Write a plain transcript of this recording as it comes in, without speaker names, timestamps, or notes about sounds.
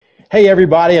Hey,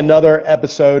 everybody, another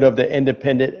episode of the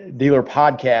Independent Dealer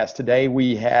Podcast. Today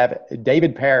we have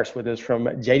David Parrish with us from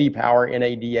JD Power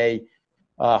NADA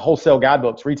Wholesale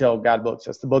Guidebooks, Retail Guidebooks.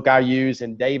 That's the book I use,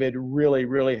 and David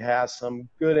really has some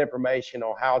good information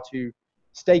on how to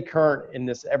stay current in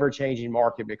this ever-changing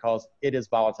market because it is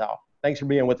volatile. Thanks for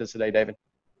being with us today, David.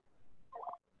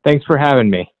 Thanks for having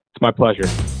me. It's my pleasure.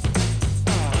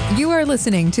 You are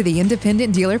listening to the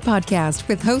Independent Dealer Podcast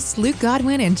with hosts Luke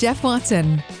Godwin and Jeff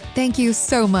Watson. Thank you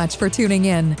so much for tuning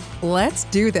in. Let's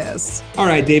do this. All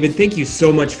right, David, thank you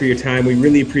so much for your time. We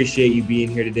really appreciate you being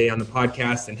here today on the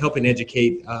podcast and helping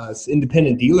educate us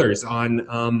independent dealers on,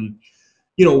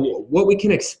 what we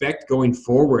can expect going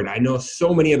forward. I know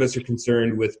so many of us are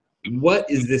concerned with what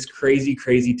is this crazy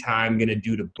time going to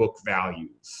do to book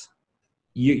values?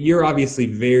 You're obviously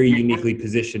very uniquely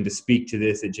positioned to speak to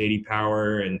this at JD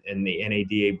Power and the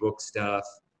NADA book stuff.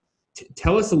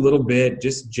 Tell us a little bit,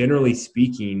 just generally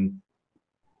speaking,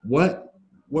 what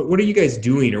are you guys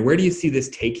doing, or where do you see this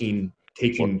taking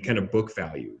kind of book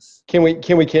values?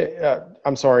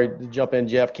 I'm sorry to jump in,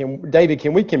 Jeff. David,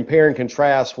 can we compare and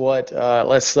contrast what,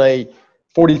 let's say,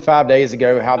 45 days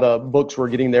ago, how the books were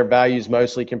getting their values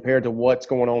mostly compared to what's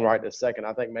going on right this second?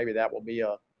 I think maybe that will be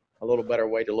a little better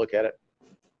way to look at it.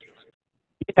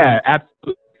 Yeah,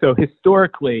 absolutely. So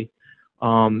historically,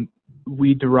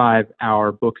 we derive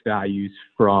our book values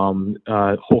from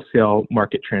wholesale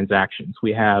market transactions.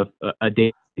 We have a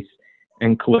database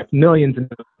and collect millions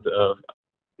of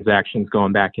transactions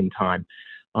going back in time.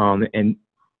 And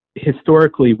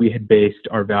historically, we had based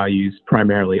our values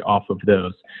primarily off of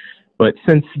those. But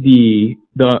since the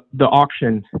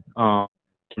auction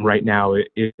right now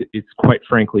it's quite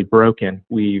frankly broken,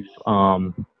 we've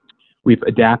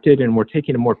adapted and we're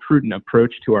taking a more prudent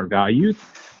approach to our values.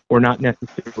 We're not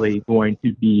necessarily going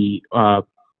to be,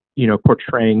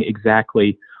 portraying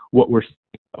exactly what we're seeing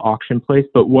at the auction place,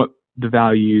 but what the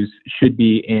values should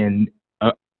be in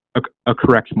a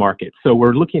correct market. So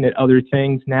we're looking at other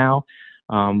things now.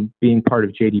 Being part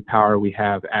of JD Power, we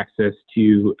have access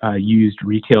to used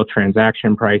retail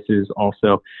transaction prices,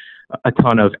 also a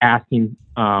ton of asking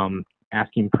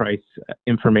price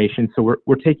information. So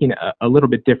we're taking a little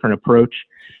bit different approach,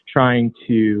 trying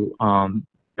to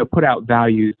put out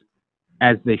values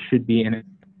as they should be in a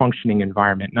functioning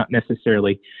environment, not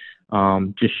necessarily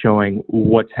just showing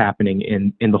what's happening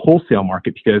in the wholesale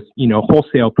market, because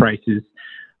wholesale prices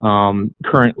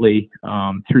currently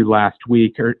through last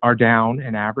week are down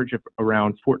an average of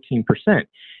around 14%,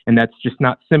 and that's just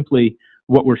not simply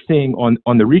what we're seeing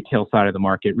on the retail side of the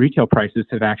market. Retail prices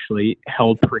have actually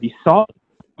held pretty solid.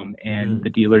 And the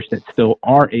dealers that still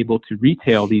are able to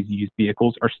retail these used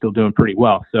vehicles are still doing pretty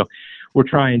well. So we're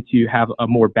trying to have a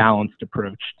more balanced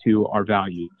approach to our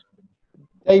values.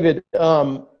 David,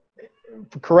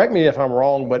 correct me if I'm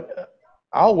wrong, but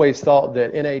I always thought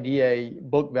that NADA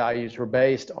book values were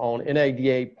based on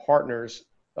NADA partners'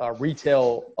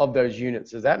 retail of those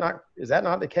units. Is that not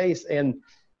the case? And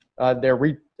their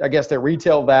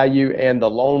retail value and the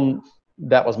loan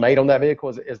that was made on that vehicle,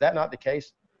 is that not the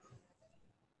case?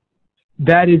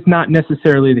 That is not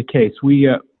necessarily the case. We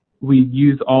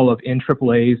use all of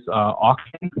NAAA's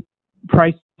auction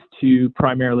prices to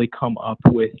primarily come up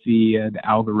with the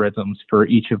algorithms for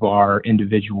each of our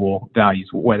individual values,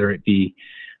 whether it be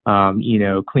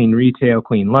clean retail,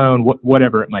 clean loan,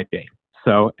 whatever it might be.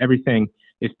 So everything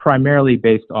is primarily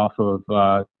based off of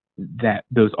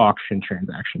those auction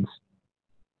transactions.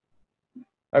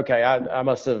 Okay, I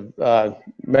must have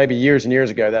maybe years and years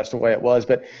ago that's the way it was.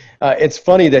 But it's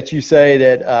funny that you say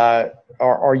that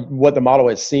or what the model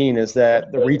has seen is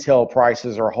that the retail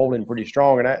prices are holding pretty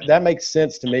strong. And that makes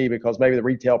sense to me because maybe the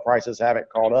retail prices haven't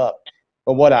caught up.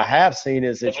 But what I have seen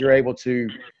is that you're able to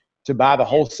buy the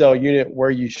wholesale unit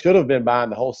where you should have been buying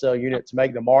the wholesale unit to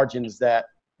make the margins that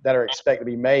are expected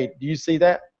to be made. Do you see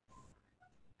that?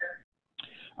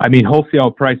 I mean,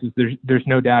 wholesale prices, there's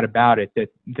no doubt about it that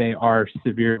they are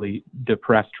severely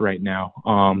depressed right now.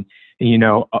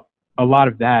 A lot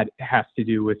of that has to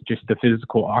do with just the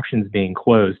physical auctions being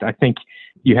closed. I think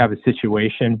you have a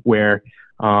situation where,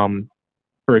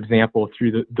 for example,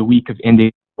 through the week of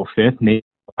ending April 5th,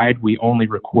 nationwide, we only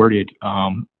recorded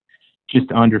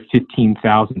just under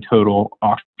 15,000 total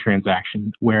auction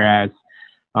transactions, whereas,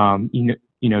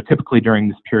 typically during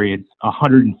this period,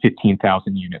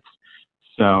 115,000 units.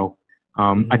 So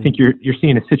I think you're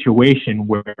seeing a situation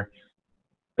where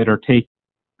that are taking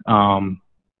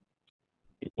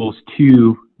equals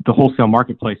to the wholesale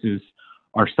marketplaces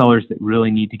are sellers that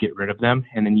really need to get rid of them,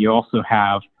 and then you also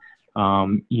have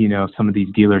some of these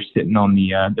dealers sitting on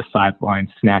the sidelines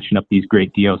snatching up these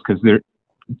great deals because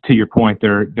to your point,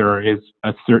 there is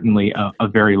certainly a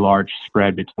very large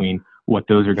spread between what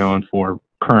those are going for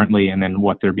currently and then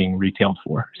what they're being retailed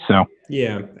for. So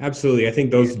yeah, absolutely. I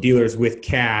think those dealers with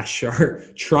cash are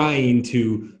trying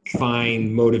to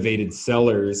find motivated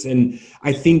sellers. And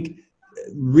I think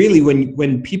really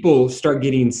when people start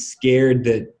getting scared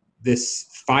that this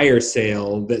fire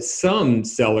sale that some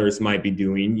sellers might be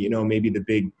doing, maybe the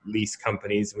big lease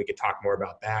companies, and we could talk more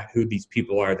about that, who these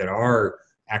people are that are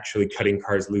actually cutting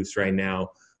cars loose right now.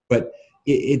 But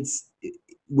it's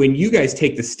when you guys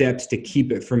take the steps to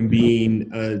keep it from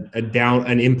being an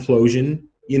implosion,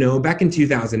 back in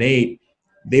 2008,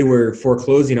 they were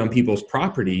foreclosing on people's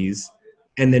properties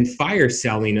and then fire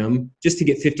selling them just to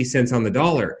get 50 cents on the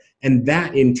dollar. And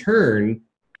that in turn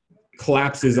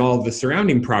collapses all of the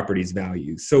surrounding properties'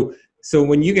 values. So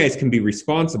when you guys can be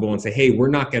responsible and say, hey, we're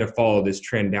not going to follow this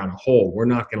trend down a hole. We're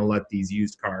not going to let these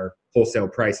used car wholesale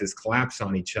prices collapse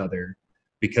on each other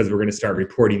because we're going to start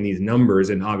reporting these numbers.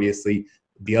 And obviously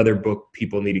the other book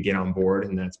people need to get on board,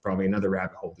 and that's probably another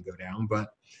rabbit hole to go down. But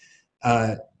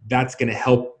that's going to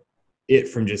help it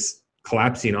from just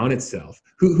collapsing on itself.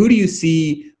 Who do you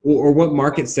see, or what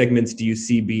market segments do you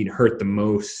see being hurt the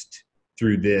most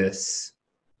through this?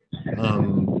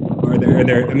 Are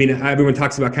there? I mean, everyone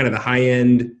talks about kind of the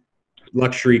high-end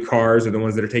luxury cars are the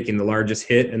ones that are taking the largest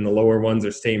hit, and the lower ones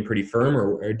are staying pretty firm.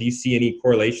 Or do you see any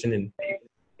correlation in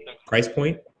price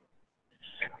point?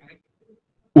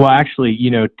 Well, actually,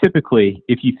 typically,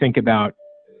 if you think about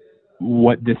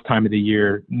what this time of the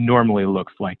year normally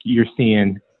looks like, you're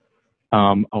seeing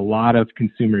a lot of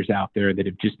consumers out there that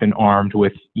have just been armed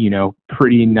with,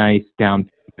 pretty nice down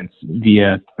payments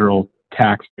via federal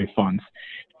tax refunds.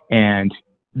 And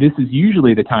this is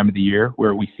usually the time of the year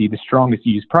where we see the strongest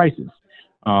used prices,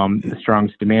 the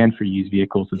strongest demand for used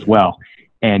vehicles as well.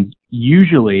 And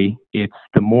usually it's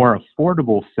the more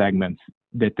affordable segments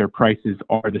that their prices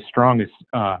are the strongest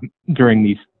during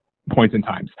these points in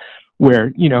times,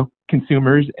 where,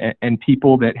 consumers and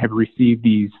people that have received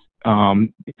these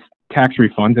tax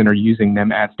refunds and are using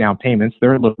them as down payments,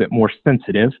 they're a little bit more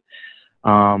sensitive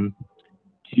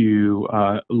to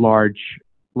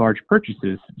large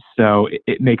purchases. So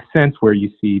it makes sense where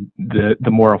you see the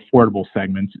more affordable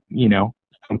segments,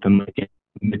 something like a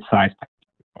mid-sized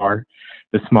car,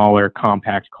 the smaller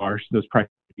compact cars, those prices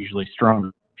are usually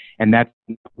stronger. And that's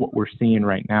what we're seeing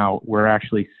right now. We're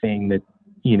actually seeing that,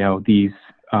 these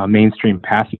mainstream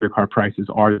passenger car prices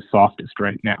are the softest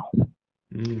right now.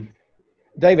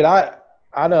 David,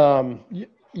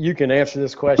 you can answer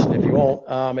this question if you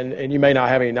want, and you may not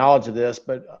have any knowledge of this,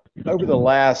 but over the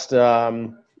last,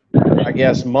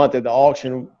 month at the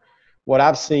auction, what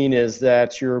I've seen is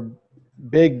that your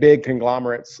big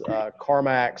conglomerates,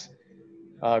 CarMax,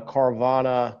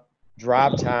 Carvana,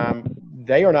 DriveTime,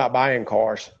 they are not buying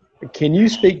cars. Can you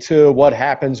speak to what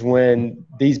happens when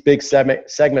these big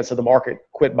segments of the market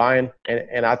quit buying?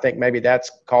 And I think maybe that's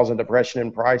causing depression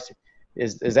in price.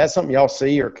 Is that something y'all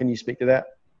see, or can you speak to that?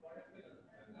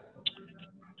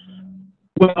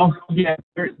 Well, yeah,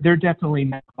 they're definitely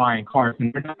not buying cars,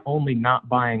 and they're not only not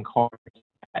buying cars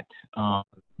at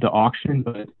the auction,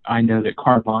 but I know that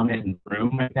Carvana and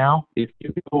Vroom right now, if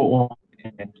you go on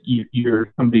and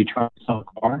you're somebody trying to sell a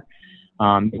car,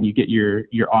 and you get your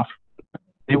offer,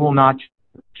 they will not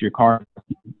your car,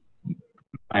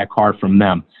 buy a car from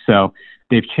them. So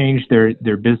they've changed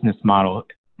their business model,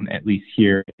 at least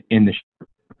here in the show.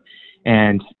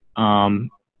 And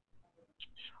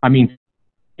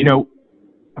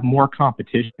more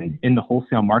competition in the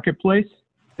wholesale marketplace,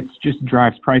 it just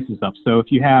drives prices up. So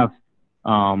if you have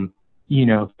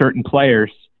certain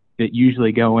players that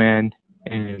usually go in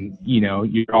and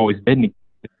you're always bidding,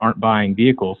 aren't buying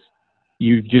vehicles,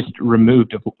 you've just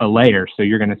removed a layer, so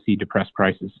you're going to see depressed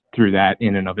prices through that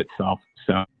in and of itself.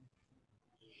 So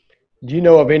do you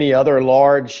know of any other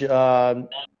large dealer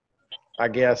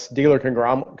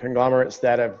conglomerates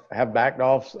that have backed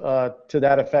off to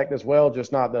that effect as well,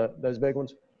 just not those big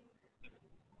ones?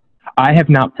 I have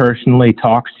not personally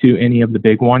talked to any of the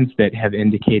big ones that have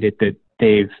indicated that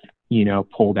they've,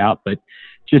 pulled out, but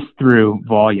just through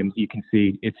volumes, you can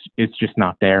see it's just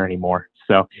not there anymore.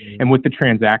 So, and with the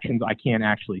transactions, I can't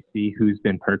actually see who's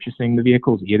been purchasing the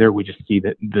vehicles either. We just see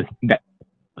that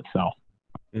itself.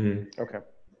 Mm-hmm. Okay.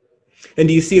 And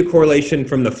do you see a correlation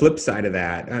from the flip side of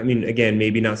that? I mean, again,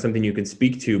 maybe not something you can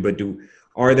speak to, but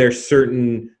are there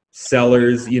certain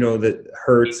sellers, that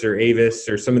Hertz or Avis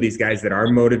or some of these guys that are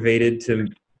motivated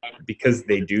because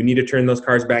they do need to turn those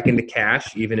cars back into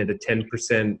cash, even at a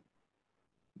 10%,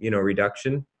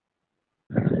 reduction?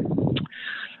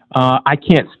 I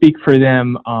can't speak for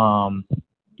them,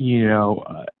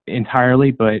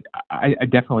 entirely, but I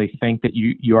definitely think that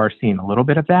you are seeing a little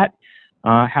bit of that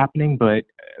happening. But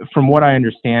from what I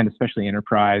understand, especially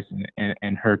Enterprise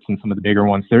and Hertz and some of the bigger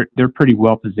ones, they're pretty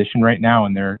well positioned right now,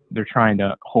 and they're trying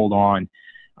to hold on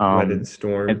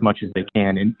as much as they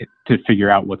can and to figure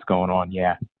out what's going on.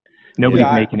 Yeah,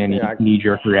 nobody's making any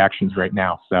knee-jerk reactions right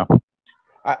now. So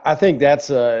I think that's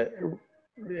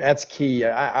key.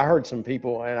 I heard some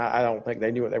people, and I don't think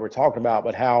they knew what they were talking about,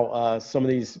 but how some of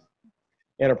these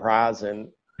Enterprise and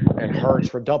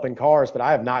Hertz were dumping cars, but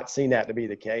I have not seen that to be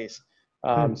the case.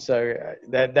 So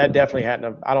that definitely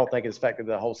hadn't. I don't think it's affected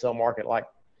the wholesale market like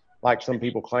some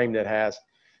people claimed it has.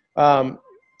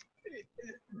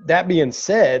 That being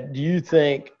said, do you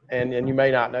think, and you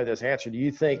may not know this answer, do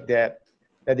you think that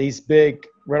these big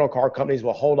rental car companies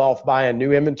will hold off buying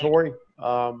new inventory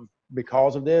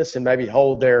because of this, and maybe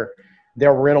hold their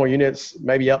rental units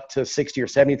maybe up to 60 or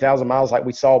 70,000 miles like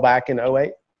we saw back in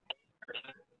 2008?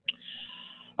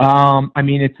 I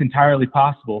mean, it's entirely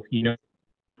possible,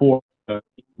 for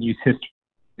use history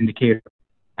indicator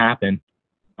happen.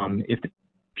 If the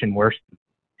situation worsens,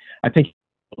 I think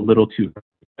it's a little too,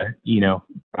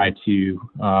 try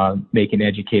to make an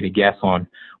educated guess on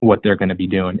what they're going to be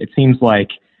doing. It seems like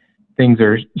things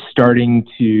are starting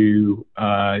to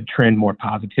trend more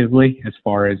positively as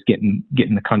far as getting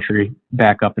the country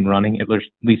back up and running, at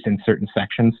least in certain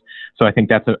sections. So I think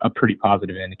that's a pretty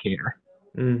positive indicator.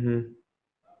 Mm-hmm.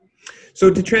 So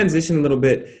to transition a little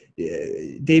bit,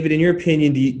 David, in your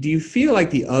opinion, do you feel like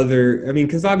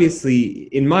because obviously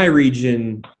in my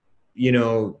region,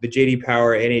 the J.D.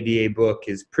 Power NADA book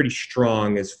is pretty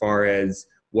strong as far as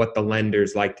what the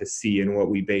lenders like to see and what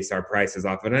we base our prices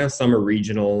off. And I know some are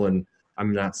regional, and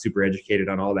I'm not super educated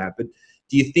on all that. But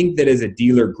do you think that as a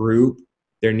dealer group,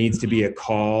 there needs to be a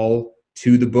call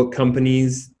to the book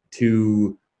companies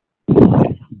to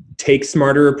take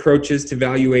smarter approaches to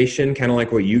valuation, kind of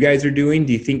like what you guys are doing?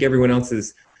 Do you think everyone else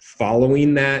is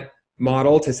following that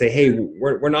model to say, hey,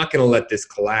 we're not going to let this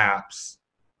collapse?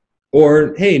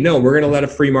 Or, hey, no, we're going to let a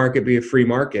free market be a free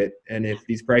market. And if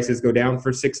these prices go down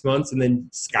for 6 months and then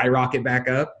skyrocket back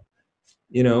up,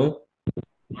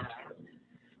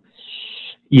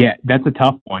 Yeah, that's a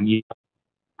tough one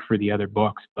for the other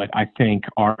books. But I think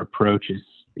our approach is,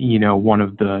 one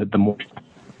of the more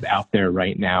out there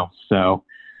right now. So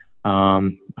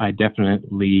I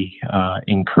definitely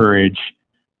encourage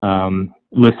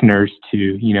listeners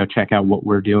to, check out what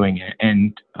we're doing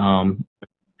and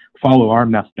follow our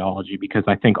methodology, because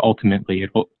I think ultimately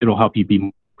it'll help you be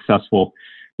more successful,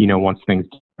 once things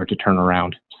start to turn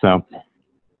around. So.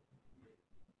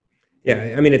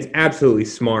 Yeah, I mean, it's absolutely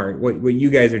smart. What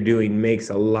you guys are doing makes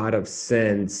a lot of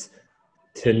sense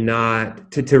to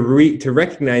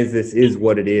recognize this is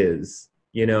what it is,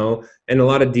 and a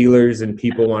lot of dealers and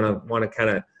people want to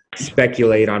kind of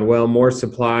speculate on, well, more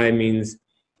supply means,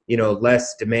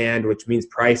 less demand, which means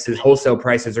wholesale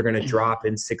prices are going to drop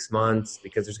in 6 months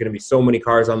because there's going to be so many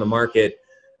cars on the market.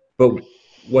 But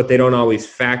what they don't always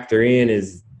factor in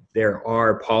is there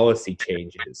are policy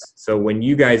changes. So when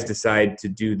you guys decide to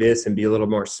do this and be a little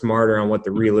more smarter on what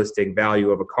the realistic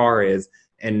value of a car is,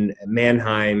 and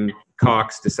Manheim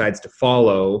Cox decides to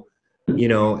follow,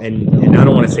 and I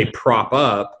don't want to say prop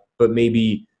up, but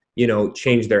maybe,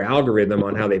 change their algorithm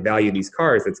on how they value these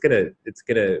cars, it's gonna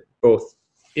both,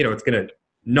 it's gonna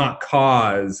not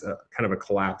cause kind of a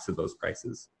collapse of those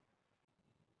prices.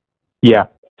 Yeah,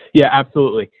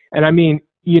 absolutely. And I mean,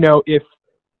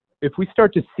 if we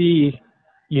start to see,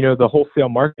 the wholesale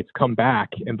markets come back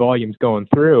and volumes going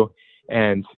through,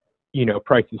 and,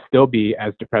 prices still be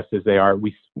as depressed as they are,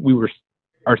 we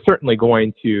are certainly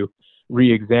going to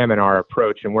re-examine our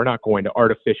approach, and we're not going to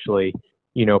artificially,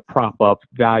 prop up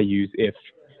values if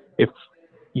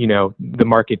the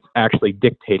market's actually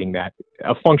dictating that,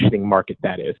 a functioning market,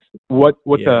 that is. What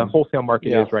the wholesale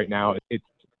market is right now,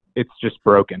 it's just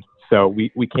broken. So we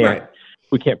can't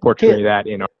portray that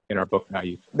in our book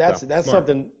values. That's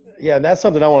something. Yeah, that's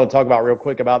something I want to talk about real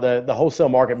quick about the wholesale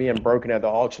market being broken at the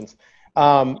auctions.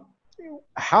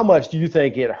 How much do you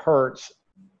think it hurts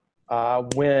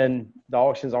when the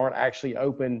auctions aren't actually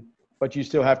open, but you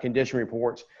still have condition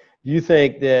reports? Do you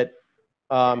think that,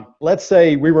 let's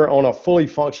say we were on a fully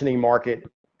functioning market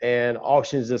and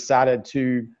auctions decided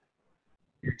to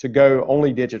go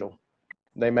only digital?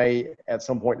 They may at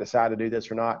some point decide to do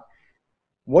this or not.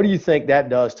 What do you think that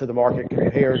does to the market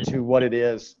compared to what it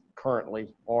is currently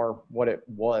or what it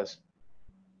was?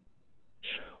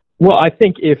 Well, I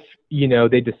think if,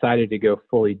 they decided to go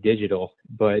fully digital,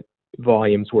 but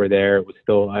volumes were there, it was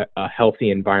still a healthy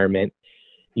environment,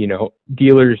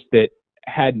 dealers that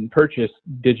hadn't purchased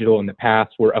digital in the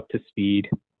past were up to speed,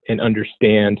 and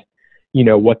understand, you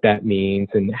know, what that means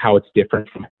and how it's different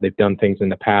from how they've done things in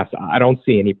the past, I don't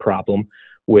see any problem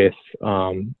with,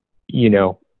 you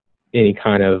know, any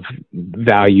kind of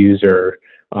values or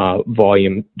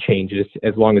volume changes,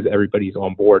 as long as everybody's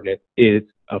on board and it is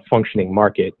a functioning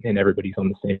market and everybody's on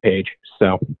the same page.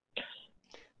 So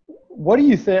what do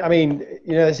you think? I mean,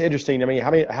 you know, it's interesting. I mean,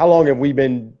 how long have we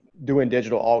been doing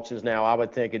digital auctions now? I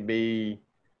would think it'd be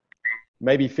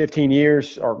maybe 15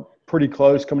 years or pretty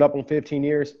close, coming up on 15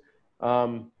 years. How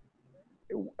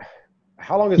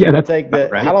long is it going to take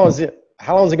that? Right. How long is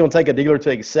it going to take a dealer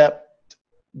to accept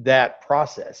that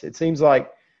process? It seems like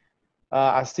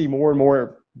I see more and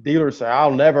more dealers say,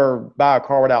 "I'll never buy a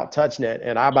car without touching it,"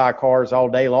 and I buy cars all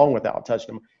day long without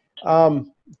touching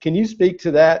them. Can you speak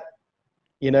to that?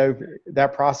 You know,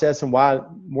 that process and why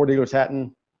more dealers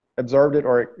hadn't observed it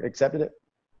or accepted it?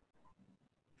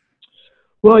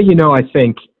 Well, you know, I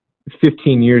think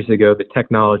 15 years ago, the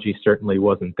technology certainly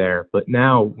wasn't there. But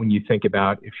now when you think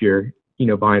about if you're, you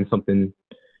know, buying something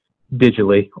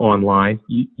digitally online,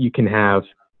 you can have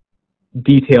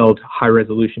detailed high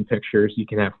resolution pictures. You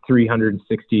can have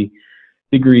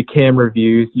 360-degree camera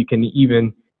views. You can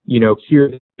even, you know, hear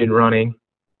it in running.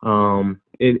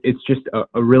 It's just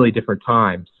a really different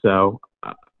time. So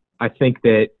I think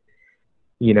that,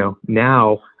 you know,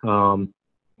 now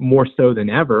more so than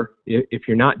ever, if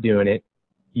you're not doing it,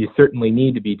 you certainly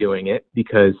need to be doing it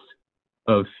because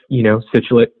of, you know,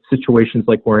 situations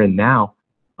like we're in now.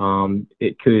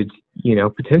 It could, you know,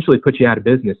 potentially put you out of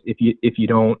business if you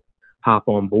don't hop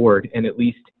on board and at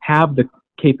least have the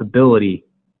capability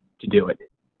to do it.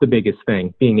 The biggest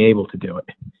thing, being able to do it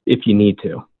if you need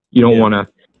to. You don't want to,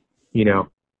 you know,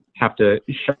 have to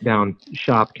shut down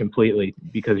shop completely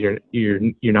because you're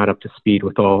not up to speed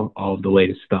with all of the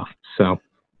latest stuff. So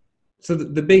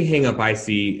the big hang up I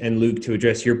see, and Luke, to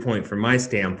address your point from my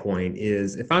standpoint,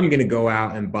 is if I'm going to go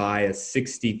out and buy a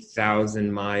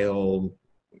 60,000 mile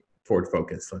Ford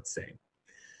Focus, let's say,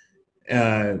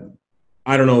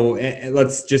 I don't know,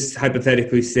 let's just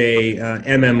hypothetically say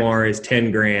MMR is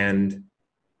 10 grand.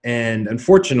 And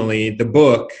unfortunately, the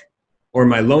book or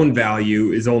my loan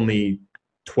value is only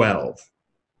 12.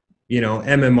 You know,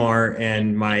 MMR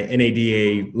and my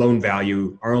NADA loan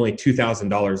value are only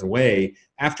 $2,000 away.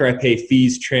 After I pay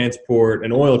fees, transport,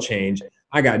 and oil change,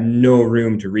 I got no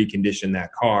room to recondition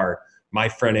that car. My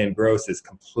front end gross is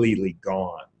completely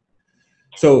gone.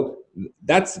 So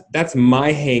that's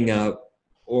my hang up,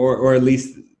 or at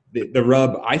least the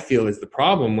rub I feel is the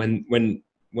problem when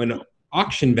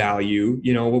auction value,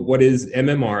 you know, what is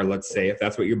MMR, let's say, if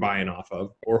that's what you're buying off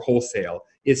of, or wholesale,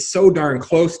 is so darn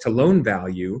close to loan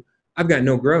value, I've got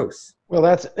no gross. Well,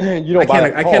 that's, you don't buy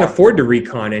a car. I can't afford to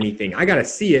recon anything. I got to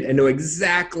see it and know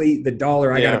exactly the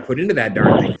dollar I got to put into that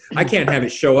darn thing. I can't have it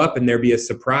show up and there be a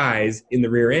surprise in the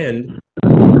rear end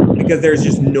because there's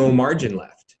just no margin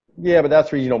left. Yeah, but that's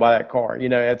the reason you don't buy that car. You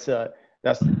know,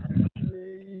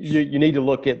 you need to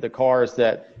look at the cars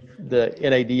that the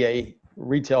NADA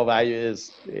retail value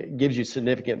gives you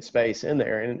significant space in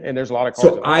there, and there's a lot of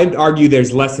cars. So I'd argue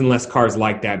there's less and less cars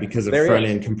like that because of front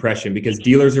end compression, because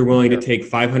dealers are willing to take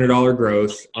 $500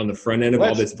 gross on the front end of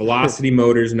all this Velocity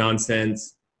Motors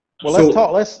nonsense. Well,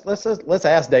 let's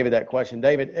ask David that question.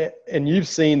 David, and you've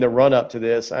seen the run up to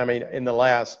this. I mean, in the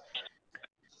last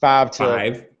 5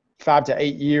 to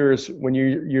 8 years, when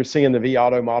you're seeing the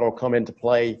vAuto model come into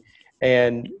play,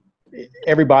 and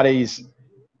everybody's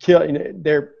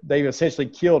they've essentially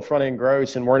killed front end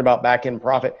gross and worried about back end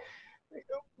profit.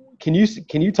 Can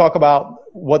you talk about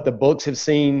what the books have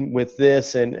seen with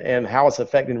this and how it's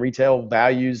affecting retail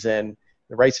values and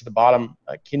the race at the bottom?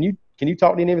 Can you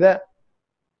talk to any of that?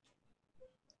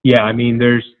 Yeah, I mean,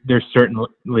 there's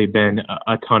certainly been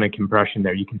a ton of compression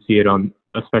there. You can see it on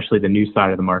especially the new side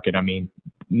of the market. I mean,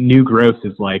 new gross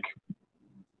is like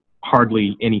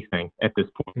hardly anything at this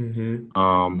point.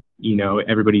 Mm-hmm. You know,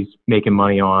 everybody's making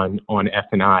money on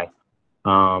F&I.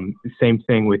 Same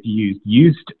thing with used.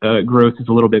 Used gross is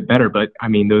a little bit better, but I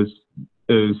mean those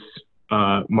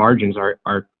margins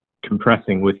are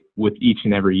compressing with each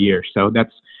and every year. So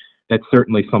that's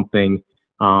certainly something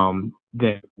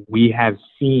that we have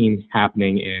seen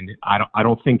happening, and I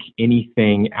don't think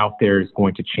anything out there is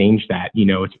going to change that. You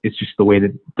know, it's just the way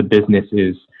that the business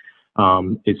is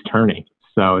turning.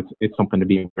 So it's something to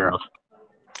be aware of.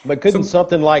 But couldn't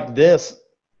something like this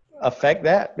affect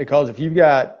that? Because if you've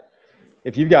got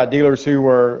dealers who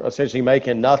were essentially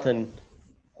making nothing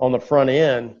on the front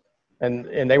end,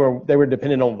 and they were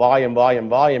dependent on volume,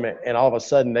 and all of a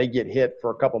sudden they get hit for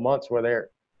a couple months where their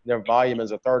volume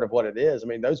is a third of what it is. I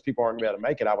mean, those people aren't going to be able to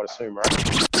make it, I would assume, right?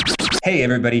 Hey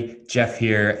everybody, Jeff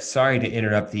here. Sorry to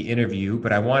interrupt the interview,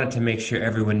 but I wanted to make sure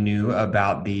everyone knew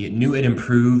about the new and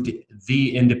improved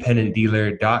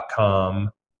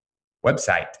theindependentdealer.com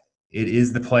website. It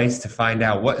is the place to find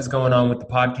out what is going on with the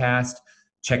podcast.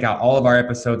 Check out all of our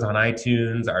episodes on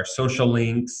iTunes, our social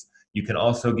links. You can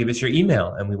also give us your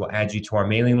email and we will add you to our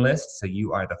mailing list so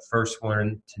you are the first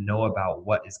one to know about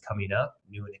what is coming up,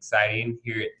 new and exciting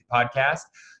here at the podcast.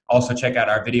 Also check out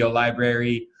our video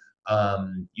library.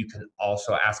 You can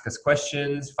also ask us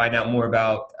questions, find out more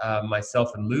about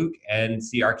myself and Luke, and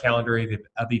see our calendar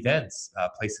of events,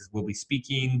 places we'll be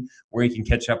speaking, where you can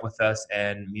catch up with us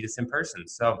and meet us in person.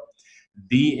 So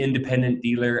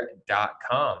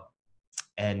theindependentdealer.com.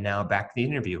 And now back to the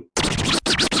interview.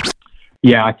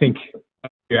 Yeah, I think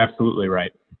you're absolutely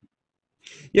right.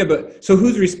 Yeah, but so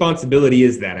whose responsibility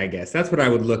is that, I guess? That's what I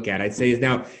would look at. I'd say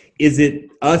is it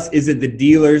us? Is it the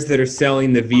dealers that are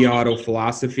selling the vAuto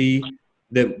philosophy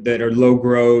that are low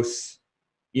gross,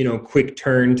 quick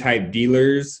turn type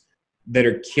dealers that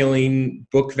are killing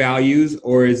book values?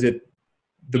 Or is it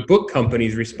the book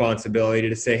company's responsibility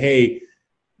to say, hey,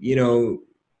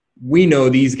 we know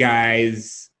these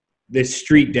guys, this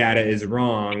street data is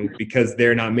wrong because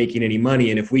they're not making any money.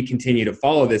 And if we continue to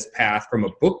follow this path from a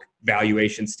book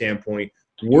valuation standpoint,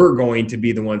 we're going to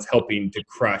be the ones helping to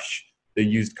crush the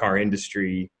used car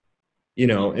industry,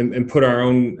 and put our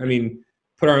own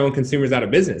consumers out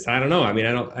of business. I don't know.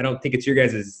 I don't think it's your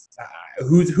guys'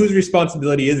 whose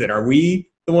responsibility is it? Are we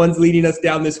the ones leading us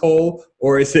down this hole,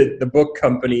 or is it the book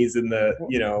companies and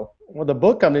Well, the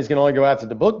book companies can only go after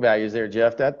the book values there,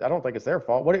 Jeff. I don't think it's their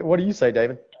fault. What do you say,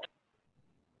 David?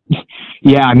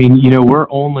 Yeah, we're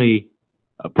only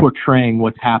portraying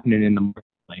what's happening in the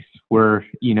marketplace. We're,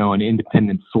 an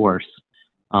independent source.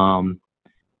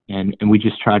 And we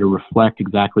just try to reflect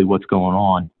exactly what's going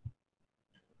on.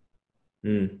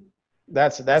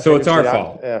 That's so it's our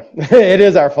fault. Yeah, it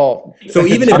is our fault. So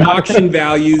even if auction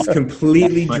values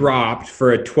completely dropped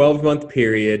for a 12-month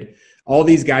period, all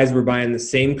these guys were buying the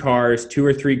same cars $2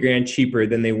 or $3 grand cheaper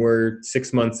than they were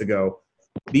 6 months ago.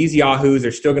 These yahoos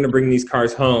are still going to bring these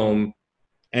cars home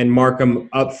and mark them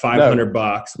up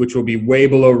 $500, which will be way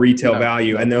below retail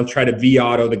value. And they'll try to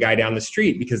vAuto the guy down the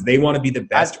street because they want to be the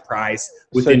best price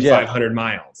within 500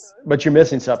 miles. But you're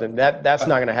missing something. That's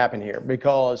not going to happen here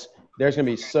because there's going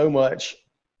to be so much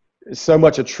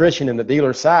attrition in the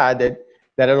dealer side that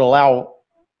it'll allow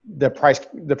the price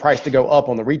to go up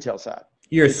on the retail side.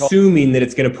 You're assuming that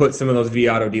it's going to put some of those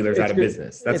vAuto dealers out of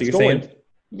business. That's what you're saying?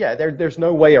 Yeah, there's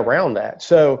no way around that.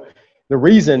 So the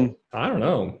reason I don't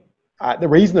know. The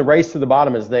reason the race to the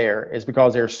bottom is there is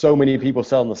because there's so many people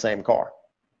selling the same car.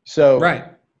 So right.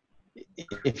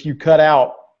 If you cut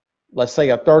out, let's say,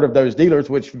 a third of those dealers,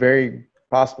 which very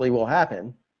possibly will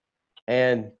happen,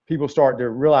 and people start to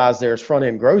realize there's front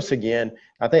end gross again,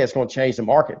 I think it's going to change the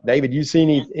market. David, you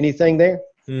see anything there?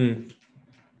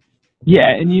 Yeah,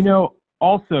 and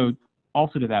also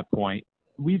to that point,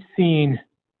 we've seen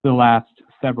the last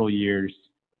several years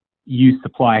used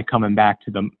supply coming back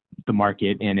to the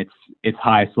market in its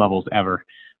highest levels ever.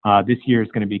 This year is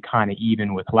going to be kind of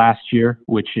even with last year,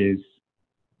 which is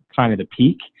kind of the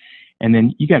peak. And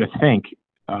then you got to think,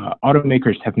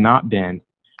 automakers have not been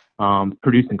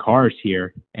producing cars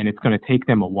here, and it's going to take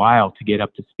them a while to get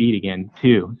up to speed again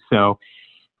too. So,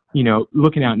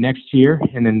 looking out next year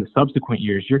and then the subsequent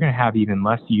years, you're going to have even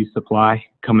less used supply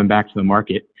coming back to the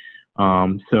market.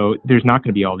 So there's not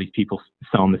going to be all these people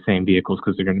selling the same vehicles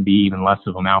because there are going to be even less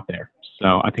of them out there.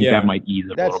 So I think that might ease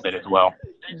it a little bit as well.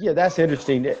 Yeah, that's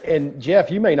interesting. And Jeff,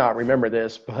 you may not remember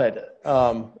this, but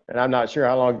and I'm not sure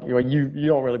how long you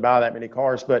don't really buy that many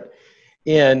cars, but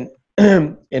in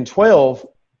 11 and 12,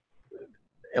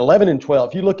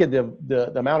 if you look at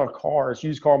the amount of cars,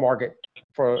 used car market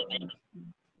for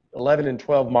 11 and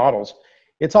 12 models,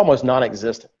 it's almost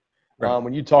non-existent. Right.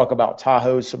 When you talk about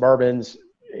Tahoes, Suburbans,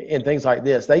 and things like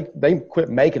this, they quit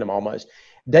making them almost.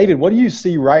 David, what do you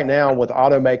see right now with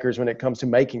automakers when it comes to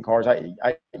making cars?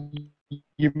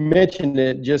 You mentioned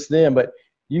it just then, but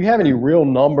do you have any real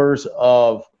numbers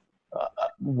of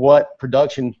what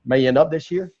production may end up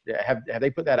this year? Have they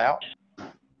put that out?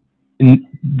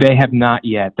 They have not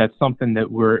yet. That's something that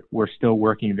we're still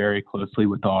working very closely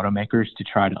with the automakers to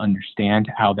try to understand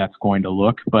how that's going to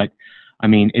look. But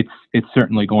it's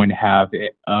certainly going to have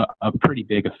a pretty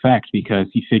big effect because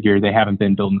you figure they haven't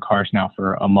been building cars now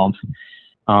for a month.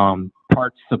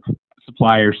 Parts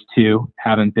suppliers too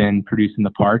haven't been producing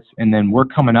the parts, and then we're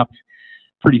coming up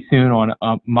pretty soon on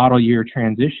a model year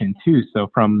transition too. So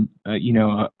from a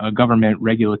government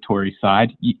regulatory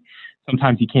side,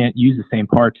 sometimes you can't use the same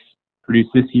parts produce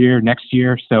this year, next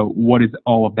year. So what is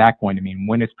all of that going to mean?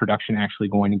 When is production actually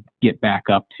going to get back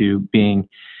up to being,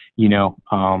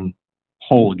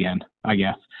 whole again, I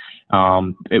guess?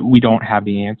 We don't have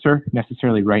the answer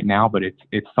necessarily right now, but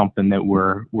it's something that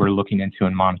we're looking into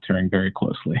and monitoring very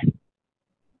closely.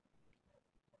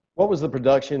 What was the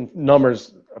production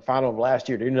numbers final of last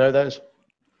year? Do you know those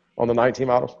on the 19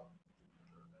 models?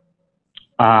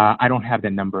 I don't have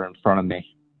that number in front of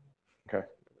me. Okay.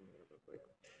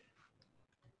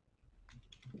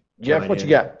 Jeff, what you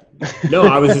got? No,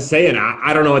 I was just saying,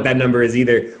 I don't know what that number is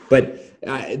either, but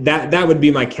that would be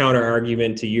my counter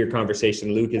argument to your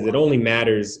conversation, Luke, is it only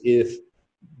matters if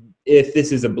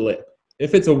this is a blip.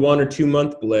 If it's a 1 or 2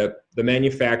 month blip, the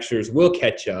manufacturers will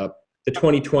catch up. The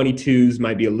 2022s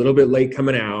might be a little bit late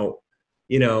coming out,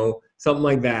 something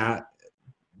like that.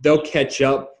 They'll catch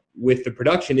up with the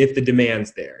production if the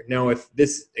demand's there. Now, if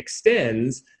this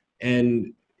extends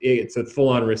and it's a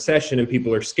full-on recession and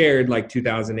people are scared like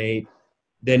 2008,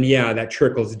 then yeah, that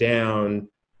trickles down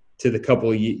to the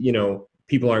couple,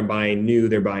 people aren't buying new,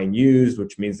 they're buying used,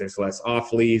 which means there's less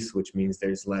off lease, which means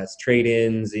there's less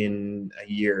trade-ins in a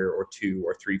year or 2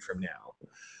 or 3 from now.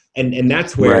 And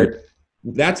that's where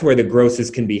the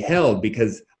grosses can be held,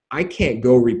 because I can't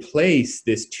go replace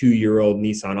this 2-year-old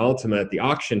Nissan Altima at the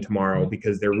auction tomorrow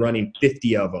because they're running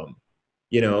 50 of them.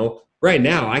 Right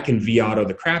now I can V-auto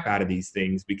the crap out of these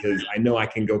things because I know I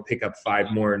can go pick up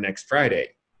 5 more next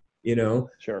Friday,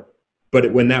 Sure.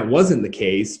 But when that wasn't the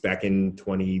case back in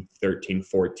 2013,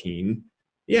 14,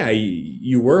 yeah,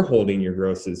 you were holding your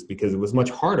grosses because it was much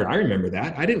harder. I remember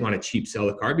that. I didn't want to cheap sell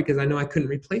the car because I know I couldn't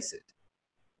replace it.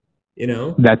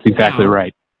 That's exactly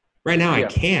right. Right now I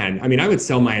can. I mean, I would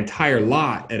sell my entire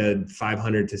lot at a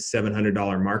 $500 to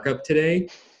 $700 markup today,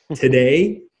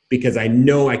 because I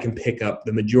know I can pick up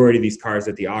the majority of these cars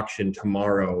at the auction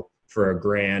tomorrow for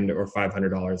 $1,000 or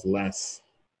 $500 less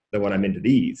than what I'm into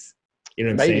these. You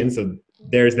know what I'm saying? So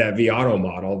there's that V-auto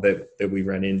model that we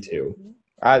run into.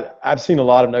 I've seen a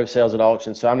lot of no sales at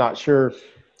auction, so I'm not sure.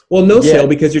 Well, sale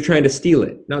because you're trying to steal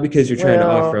it, not because you're trying to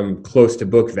offer them close to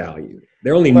book value.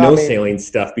 They're only selling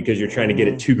stuff because you're trying to get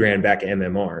it $2,000 back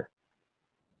MMR.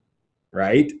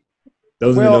 Right?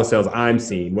 Those are the no sales I'm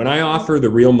seeing. When I offer the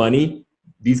real money,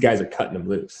 these guys are cutting them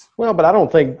loose. Well, but I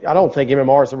don't think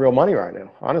MMR is the real money right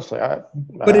now. Honestly,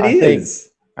 but it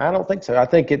is. I don't think so. I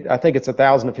think it's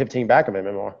 1,015 back of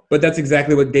MMR. But that's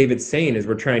exactly what David's saying, is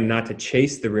we're trying not to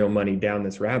chase the real money down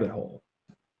this rabbit hole.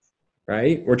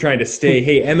 Right? We're trying to stay,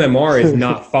 hey, MMR is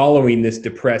not following this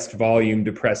depressed volume,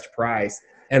 depressed price.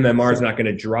 MMR is not going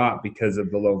to drop because of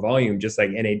the low volume, just like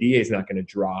NADA is not going to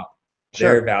drop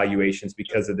their valuations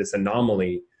because of this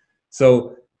anomaly.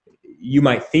 So you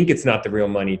might think it's not the real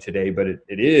money today, but it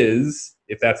is.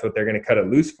 If that's what they're going to cut it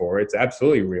loose for, it's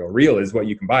absolutely real. Real is what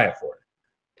you can buy it for.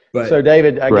 But, so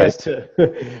David, I guess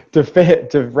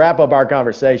to wrap up our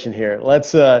conversation here,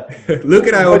 let's Luke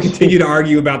and I will continue to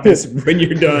argue about this when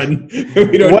you're done.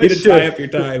 We don't need to tie up your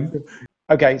time.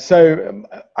 Okay, so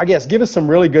I guess give us some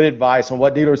really good advice on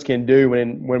what dealers can do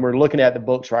when we're looking at the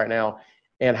books right now,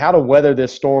 and how to weather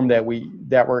this storm that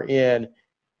we're in.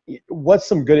 What's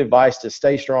some good advice to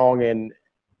stay strong and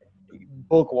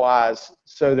book wise,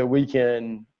 so that we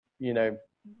can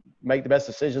make the best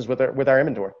decisions with our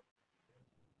inventory?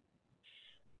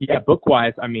 Yeah, book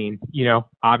wise, I mean,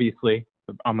 obviously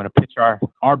I'm going to pitch our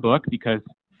book because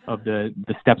of the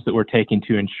steps that we're taking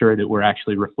to ensure that we're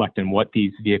actually reflecting what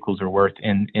these vehicles are worth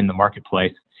in the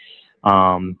marketplace.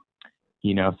 So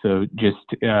just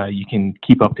you can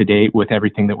keep up to date with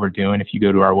everything that we're doing. If you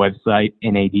go to our website,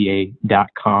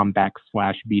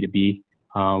 nada.com/B2B,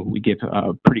 we give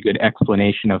a pretty good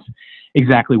explanation of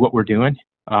exactly what we're doing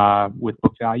with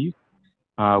book values.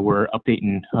 We're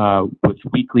updating with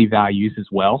weekly values as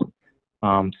well.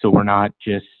 So we're not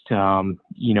just,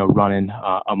 running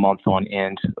a month on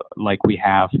end like we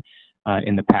have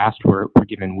in the past. We're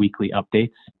giving weekly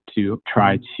updates to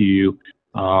try to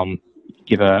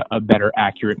give a better,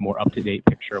 accurate, more up-to-date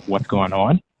picture of what's going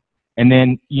on. And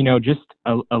then, just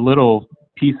a little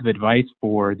piece of advice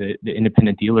for the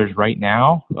independent dealers right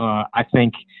now. I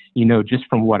think, just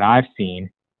from what I've seen,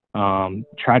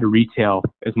 try to retail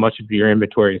as much of your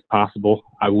inventory as possible.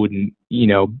 I wouldn't,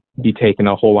 be taking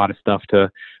a whole lot of stuff to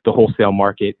the wholesale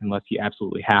market unless you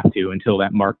absolutely have to, until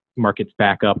that market's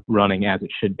back up running as it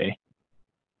should be.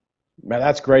 Man,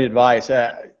 that's great advice.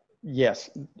 Yes,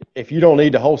 if you don't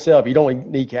need to wholesale, if you don't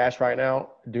need cash right now,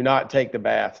 do not take the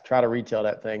bath. Try to retail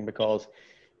that thing, because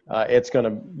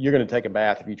you're gonna take a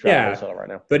bath if you try to wholesale it right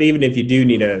now. But even if you do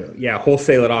need to,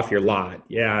 wholesale it off your lot.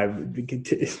 Yeah,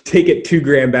 take it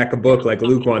 $2,000 back a book like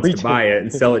Luke wants to buy it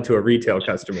and sell it to a retail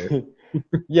customer.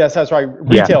 Yes, that's right.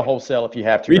 Retail wholesale if you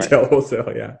have to. Retail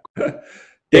wholesale, yeah.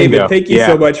 David, thank you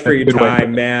so much for your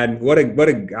time, man. What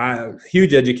a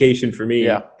huge education for me.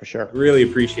 Yeah, for sure. Really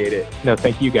appreciate it. No,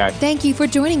 thank you guys. Thank you for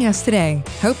joining us today.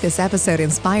 Hope this episode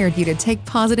inspired you to take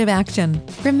positive action.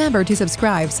 Remember to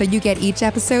subscribe so you get each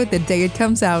episode the day it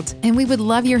comes out. And we would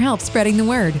love your help spreading the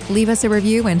word. Leave us a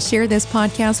review and share this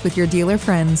podcast with your dealer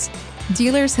friends.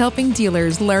 Dealers helping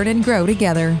dealers learn and grow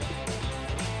together.